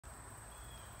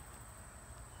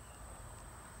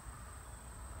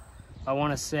I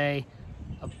want to say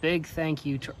a big thank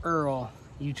you to Earl,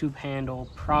 YouTube handle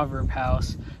Proverb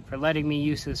House, for letting me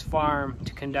use his farm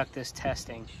to conduct this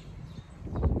testing.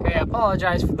 Okay, I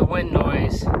apologize for the wind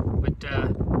noise, but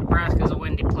Nebraska is a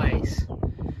windy place.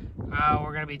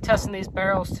 We're going to be testing these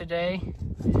barrels today.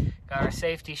 Got our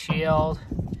safety shield.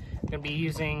 Going to be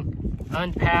using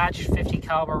unpatched 50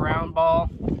 caliber round ball.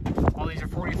 All these are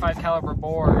 45 caliber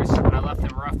bores, and I left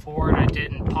them rough bored. I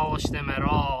didn't polish them at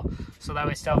all, so that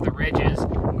way still have the ridges.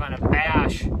 I'm going to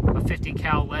bash a 50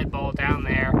 cal lead ball down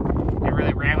there and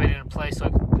really ram it into place so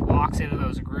it locks into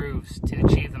those grooves to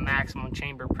achieve the maximum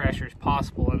chamber pressures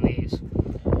possible in these.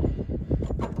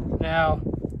 Now,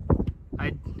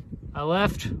 I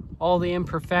left all the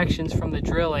imperfections from the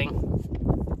drilling,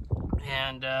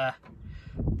 and the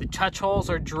touch holes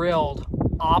are drilled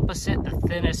opposite the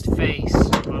thinnest face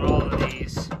on all of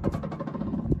these.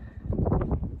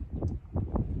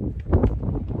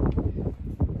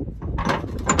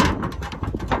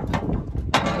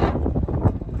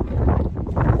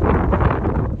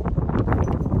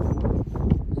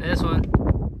 This one,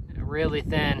 really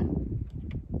thin.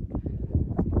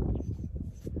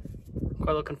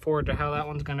 Quite looking forward to how that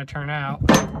one's going to turn out.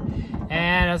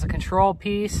 And as a control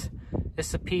piece, this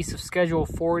is a piece of schedule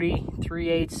 40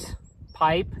 3/8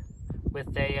 pipe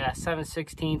with a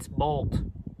 7/16 bolt,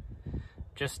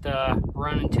 just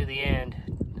running to the end.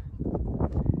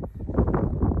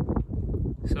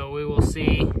 So we will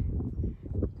see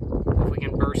if we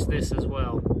can burst this as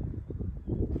well.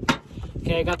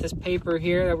 Okay, I got this paper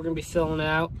here that we're going to be filling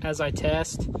out as I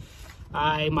test.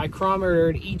 I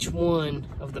micrometered each one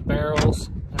of the barrels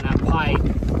and that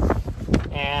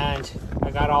pipe, and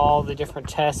I got all the different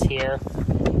tests here,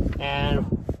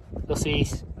 and you'll see,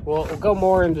 we'll go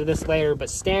more into this later, but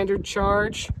standard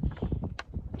charge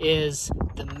is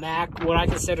what I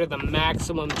consider the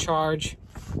maximum charge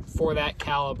for that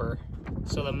caliber.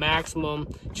 So the maximum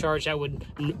charge that would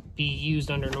be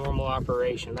used under normal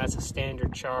operation. That's a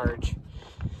standard charge.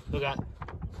 We got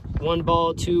 1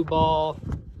 ball, 2 ball,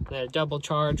 then a double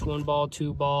charge, 1 ball,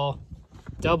 2 ball,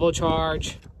 double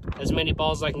charge, as many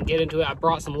balls as I can get into it. I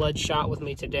brought some lead shot with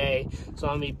me today, so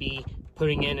I'm going to be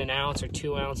putting in 1 ounce or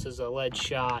 2 ounces of lead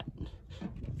shot.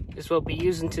 This we'll be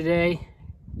using today,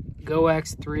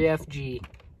 GoX 3FG.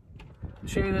 I'll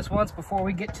show you this once before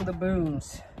we get to the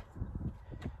booms.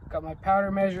 Got my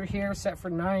powder measure here set for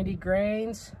 90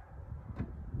 grains.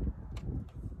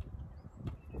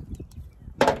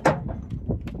 Dump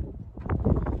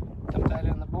that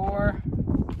in the bore.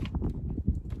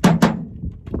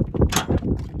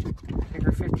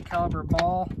 Bigger 50 caliber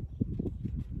ball.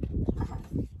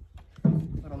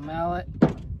 Little mallet.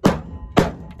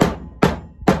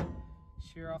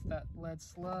 Shear off that lead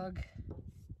slug.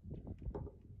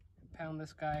 Pound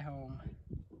this guy home.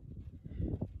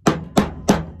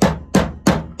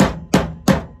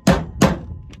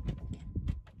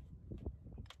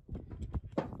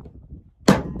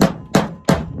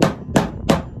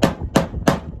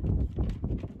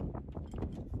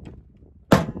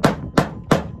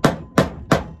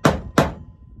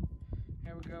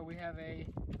 We have a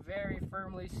very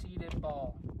firmly seated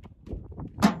ball.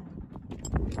 Now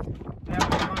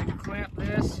we're going to clamp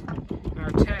this in our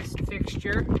test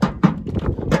fixture,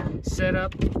 set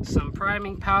up some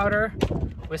priming powder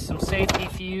with some safety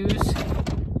fuse,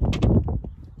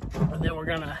 and then we're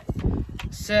going to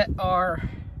set our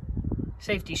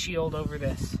safety shield over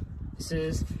this. This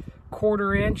is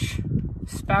 1/4 inch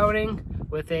spouting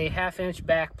with a 1/2 inch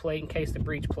back plate in case the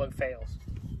breech plug fails.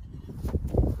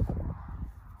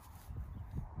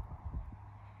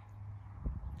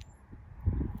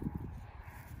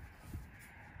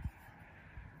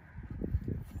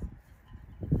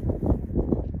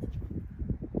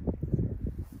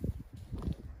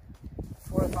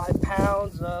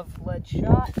 Pounds of lead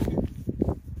shot.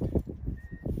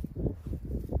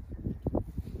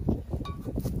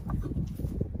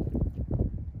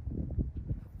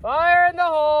 Fire in the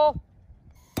hole.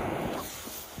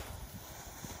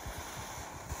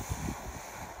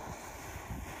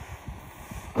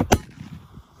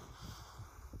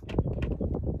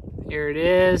 Here it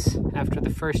is after the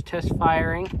first test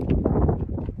firing.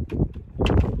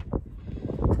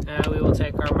 We will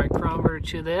take our micrometer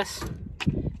to this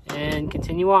and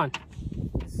continue on.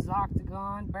 This is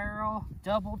octagon barrel,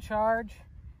 double charge,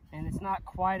 and it's not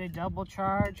quite a double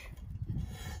charge.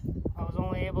 I was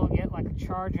only able to get like 1.5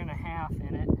 charge in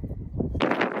it.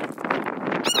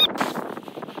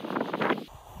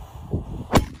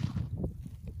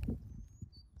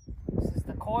 This is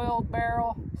the coiled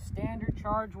barrel, standard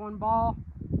charge, 1 ball.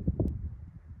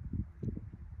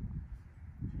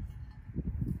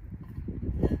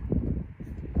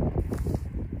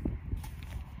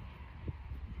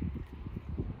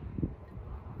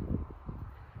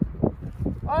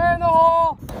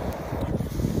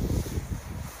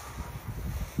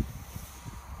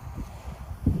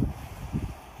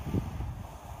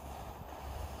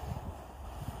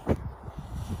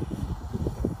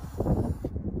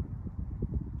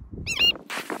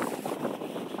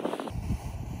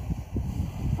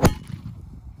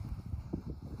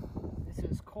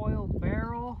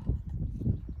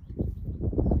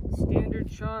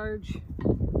 charge,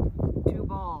 2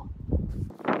 ball.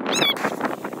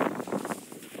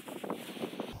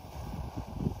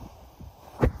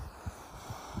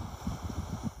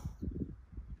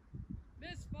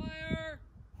 Misfire!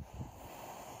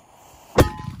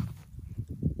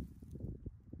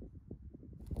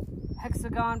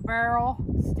 Hexagon barrel,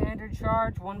 standard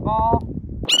charge, 1 ball.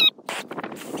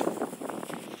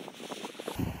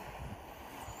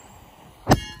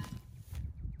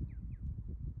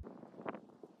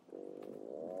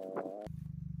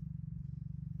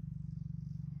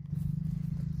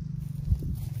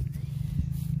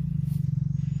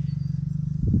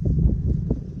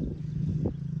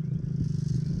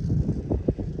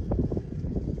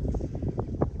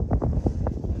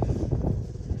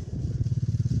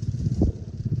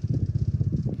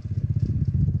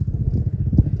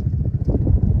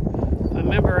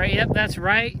 Yep, that's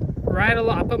right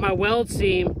along. I put my weld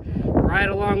seam right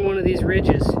along one of these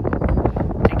ridges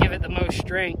to give it the most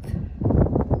strength.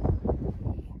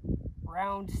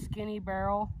 Round skinny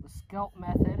barrel, the scalp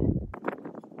method.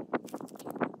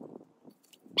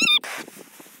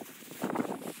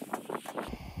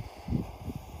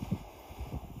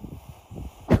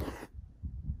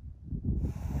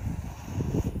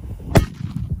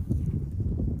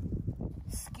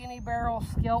 Skinny barrel,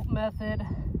 scalp method.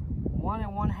 1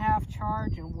 1/2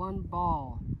 charge and 1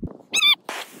 ball.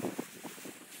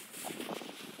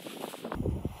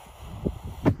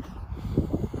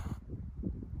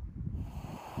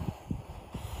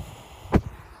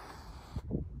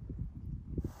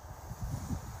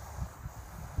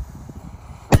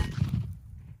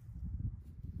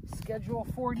 Schedule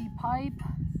 40 pipe,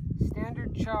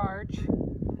 standard charge,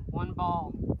 1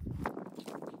 ball.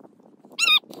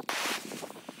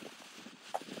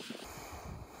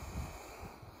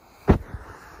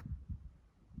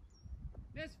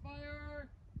 Misfire!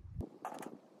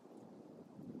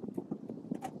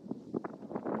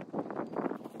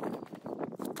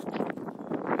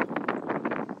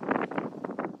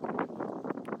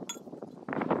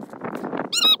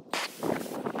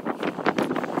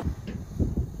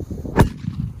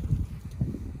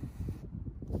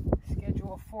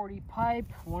 Schedule 40 pipe,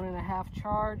 1 1/2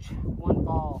 charge, 1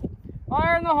 ball.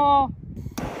 Fire in the hole!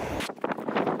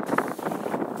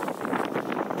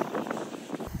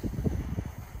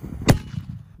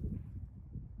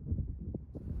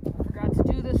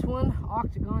 This one,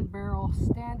 octagon barrel,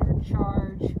 standard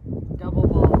charge, double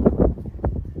ball.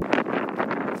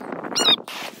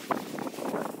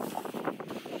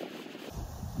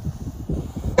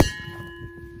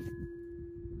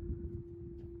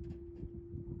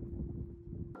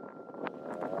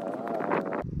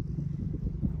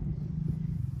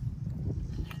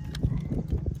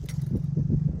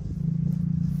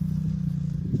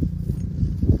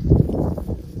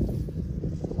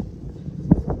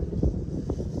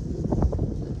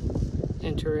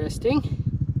 Interesting.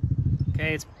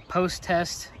 Okay, it's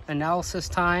post-test analysis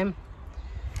time,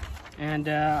 and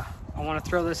I want to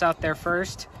throw this out there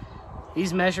first.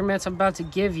 These measurements I'm about to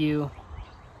give you,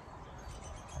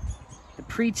 the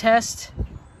pre-test,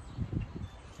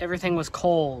 everything was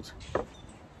cold.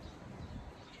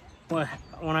 When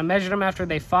I measured them after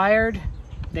they fired,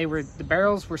 the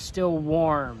barrels were still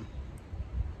warm.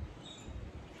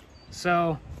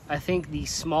 So I think the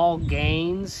small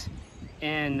gains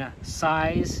in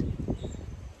size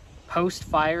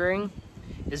post-firing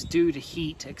is due to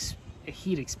heat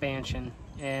expansion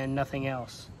and nothing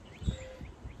else.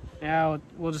 Now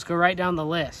we'll just go right down the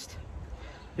list.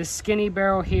 This skinny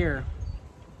barrel here,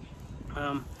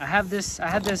 I have this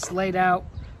laid out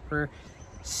for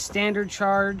standard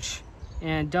charge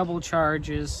and double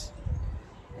charges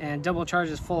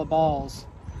full of balls.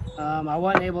 I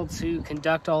wasn't able to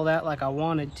conduct all that like I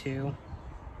wanted to.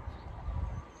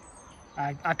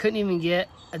 I couldn't even get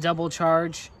a double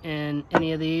charge in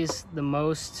any of these. The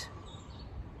most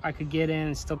I could get in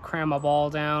and still cram my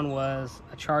ball down was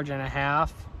a charge and a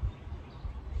half.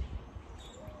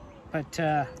 But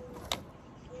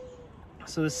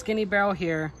so the skinny barrel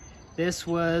here, this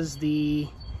was the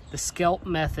scalp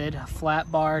method, a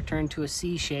flat bar turned to a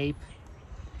C shape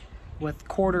with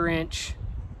 1/4 inch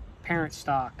parent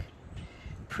stock.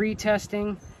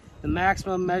 Pre-testing, the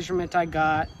maximum measurement I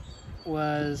got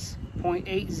was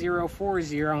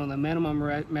 0.8040 and the minimum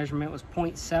measurement was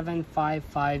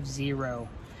 0.7550.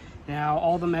 Now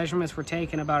all the measurements were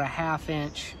taken about a 1/2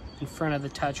 inch in front of the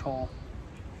touch hole.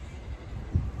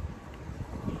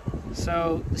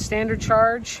 So the standard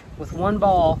charge with 1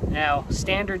 ball. Now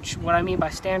what I mean by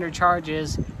standard charge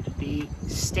is the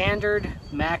standard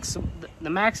the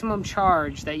maximum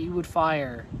charge that you would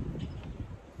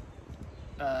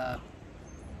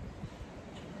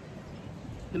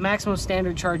the maximum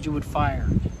standard charge you would fire.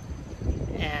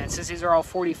 And since these are all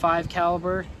 45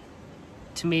 caliber,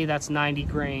 to me that's 90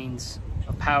 grains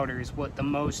of powder is what the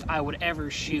most I would ever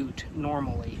shoot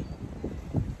normally.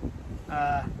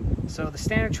 So the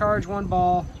standard charge, 1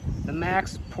 ball, the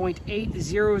max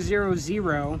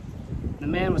 0.8000, the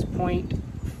min was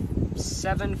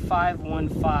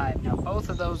 0.7515. Now both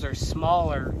of those are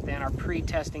smaller than our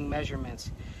pre-testing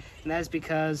measurements, and that's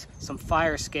because some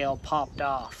fire scale popped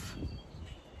off.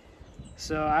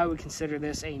 So I would consider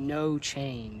this a no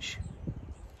change.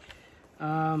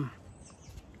 I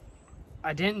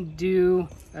didn't do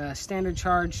a standard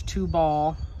charge 2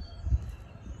 ball,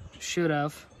 should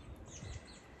have.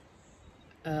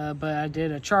 But I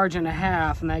did a charge and a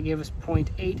half, and that gave us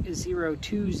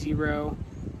 0.8020,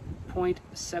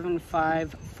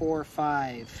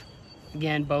 0.7545.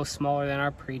 Again, both smaller than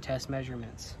our pre-test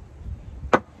measurements.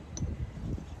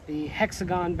 The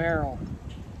hexagon barrel.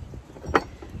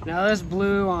 Now this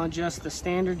blew on just the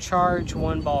standard charge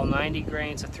 1 ball, 90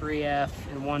 grains of 3F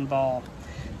in 1 ball.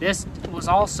 This was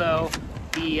also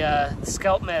the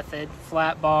scalp method,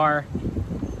 flat bar,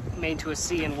 made to a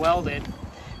C and welded.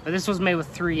 But this was made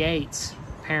with 3/8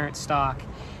 parent stock,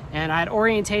 and I'd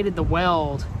orientated the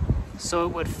weld so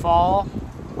it would fall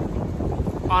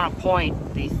on a point.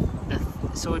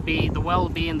 So the weld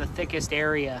would be in the thickest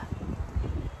area.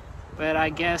 But I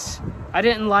guess I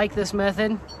didn't like this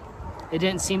method. It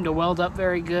didn't seem to weld up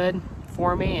very good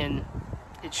for me, and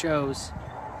it shows.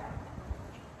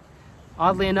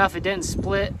 Oddly enough, it didn't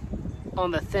split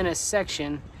on the thinnest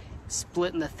section. It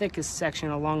split in the thickest section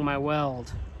along my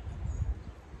weld.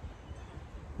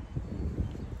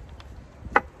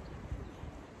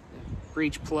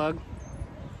 Breech plug.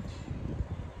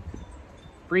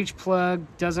 Breech plug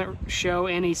doesn't show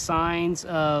any signs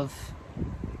of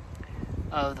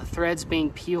the threads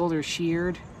being peeled or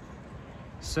sheared,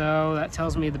 so that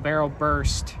tells me the barrel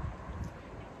burst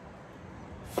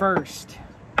first.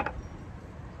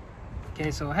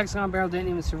 Okay, so hexagon barrel didn't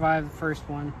even survive the first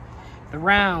one. The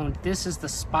round, this is the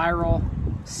spiral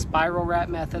wrap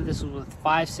method. This was with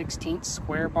 5/16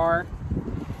 square bar.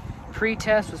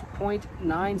 Pre-test was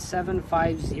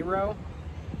 0.9750,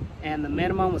 and the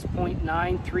minimum was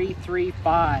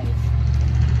 0.9335.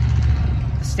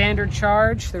 The standard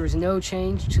charge, there was no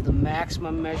change to the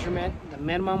maximum measurement. The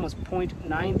minimum was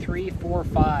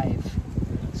 0.9345.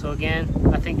 So again,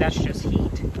 I think that's just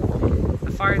heat. I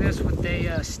fired this with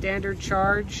a standard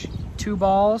charge, 2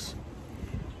 balls.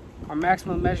 Our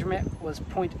maximum measurement was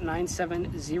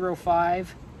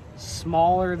 0.9705,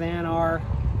 smaller than our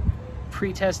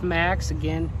pre-test max.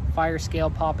 Again, fire scale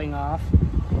popping off.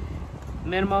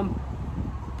 Minimum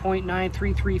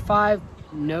 0.9335,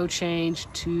 no change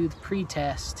to the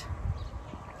pre-test.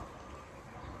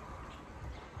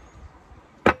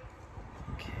 Okay,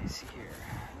 let's see here.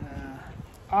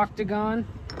 Octagon.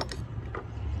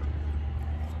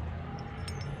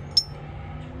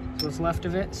 So what's left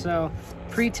of it. So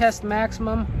pre-test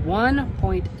maximum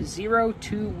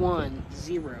 1.0210.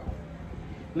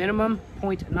 Minimum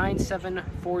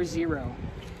 0.9740.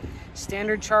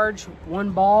 Standard charge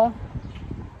 1 ball.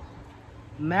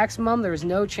 Maximum, there is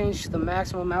no change to the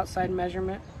maximum outside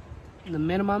measurement. The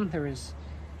minimum, there is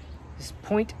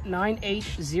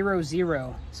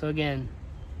 0.9800. So again,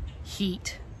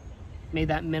 heat made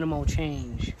that minimal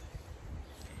change.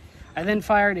 I then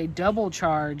fired a double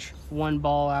charge 1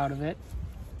 ball out of it.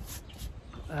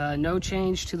 No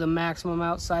change to the maximum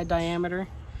outside diameter.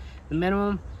 The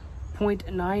minimum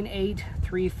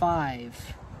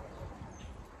 0.9835.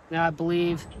 Now I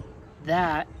believe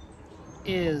that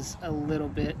is a little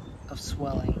bit of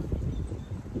swelling.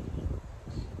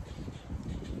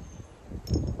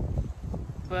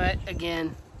 But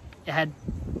again, it had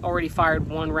already fired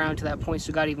 1 round to that point, so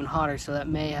it got even hotter, so that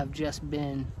may have just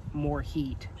been more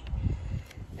heat.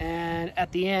 And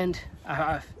at the end,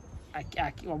 I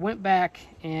went back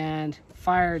and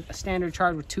fired a standard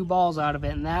charge with 2 balls out of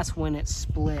it, and that's when it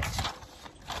split.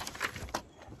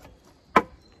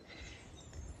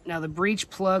 Now the breech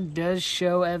plug does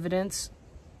show evidence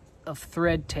of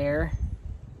thread tear,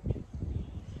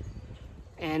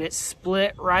 and it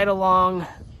split right along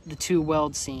the 2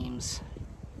 weld seams.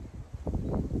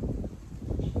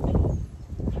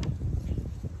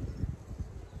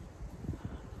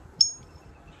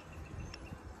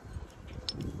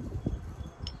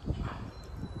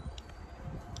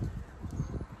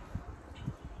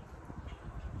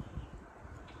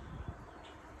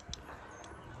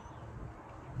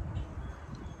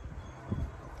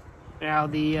 Now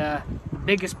the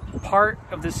biggest part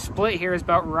of this split here is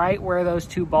about right where those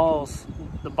 2 balls,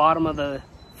 the bottom of the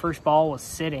first ball was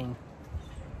sitting.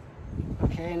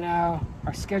 Okay, now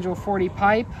our Schedule 40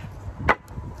 pipe.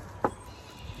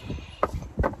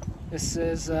 This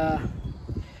is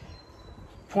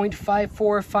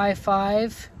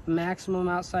 0.5455 maximum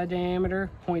outside diameter,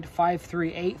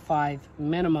 0.5385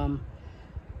 minimum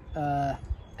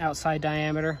outside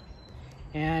diameter.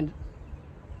 And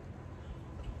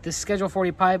this Schedule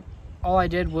 40 pipe, all I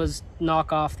did was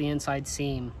knock off the inside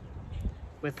seam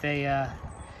with a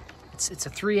it's a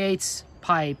 3/8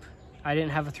 pipe. I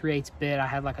didn't have a 3/8 bit. I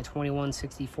had like a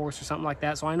 21/64 or something like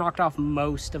that, so I knocked off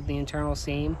most of the internal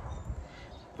seam.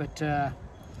 But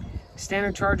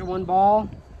standard charge of one ball,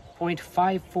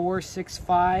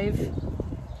 0.5465,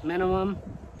 minimum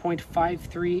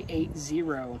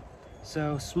 0.5380.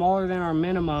 So smaller than our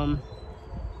minimum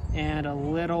and a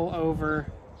little over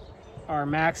our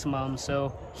maximum,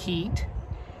 so heat.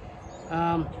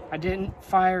 I didn't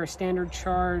fire a standard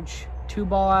charge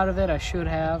 2-ball out of it. I should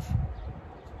have.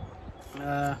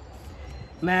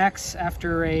 Max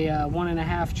after a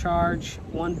 1.5 charge,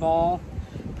 1 ball,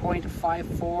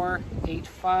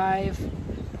 0.5485,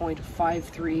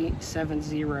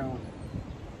 0.5370.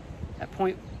 At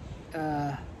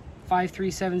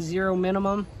 0.5370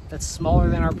 minimum, that's smaller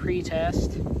than our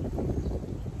pre-test.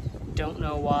 Don't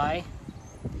know why.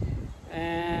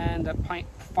 And at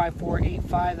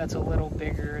 0.5485, that's a little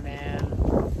bigger than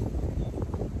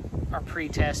our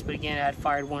pre-test, but again, I had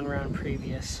fired 1 round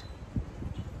previous.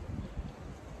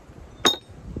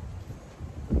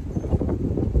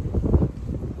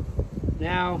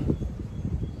 Now,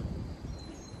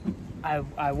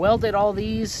 I welded all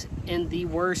these in the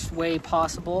worst way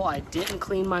possible. I didn't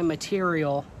clean my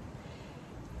material,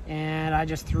 and I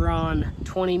just threw on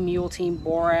 20 Mule Team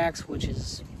borax, which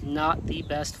is not the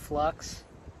best flux.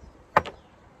 I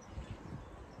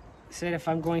said if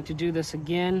I'm going to do this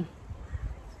again,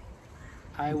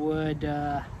 I would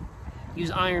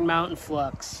use Iron Mountain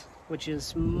flux, which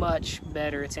is much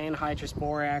better. It's anhydrous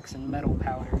borax and metal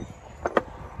powder.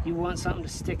 You want something to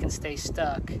stick and stay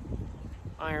stuck,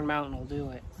 Iron Mountain will do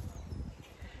it.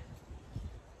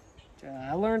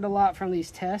 I learned a lot from these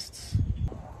tests,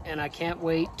 and I can't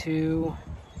wait to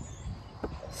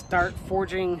start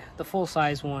forging the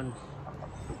full-size one.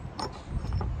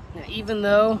 Now, even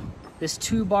though this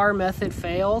 2-bar method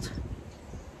failed,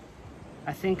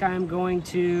 I think I'm going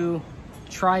to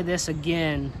try this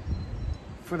again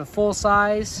for the full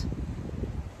size,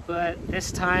 but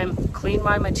this time clean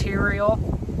my material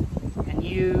and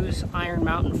use Iron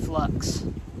Mountain flux.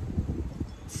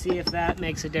 See if that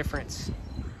makes a difference.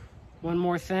 One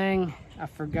more thing I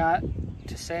forgot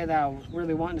to say that I was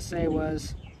really wanting to say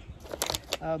was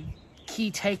a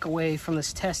key takeaway from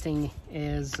this testing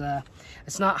is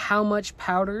it's not how much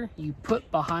powder you put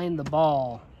behind the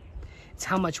ball, it's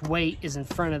how much weight is in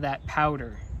front of that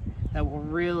powder that will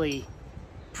really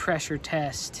pressure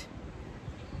test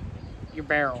your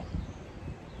barrel.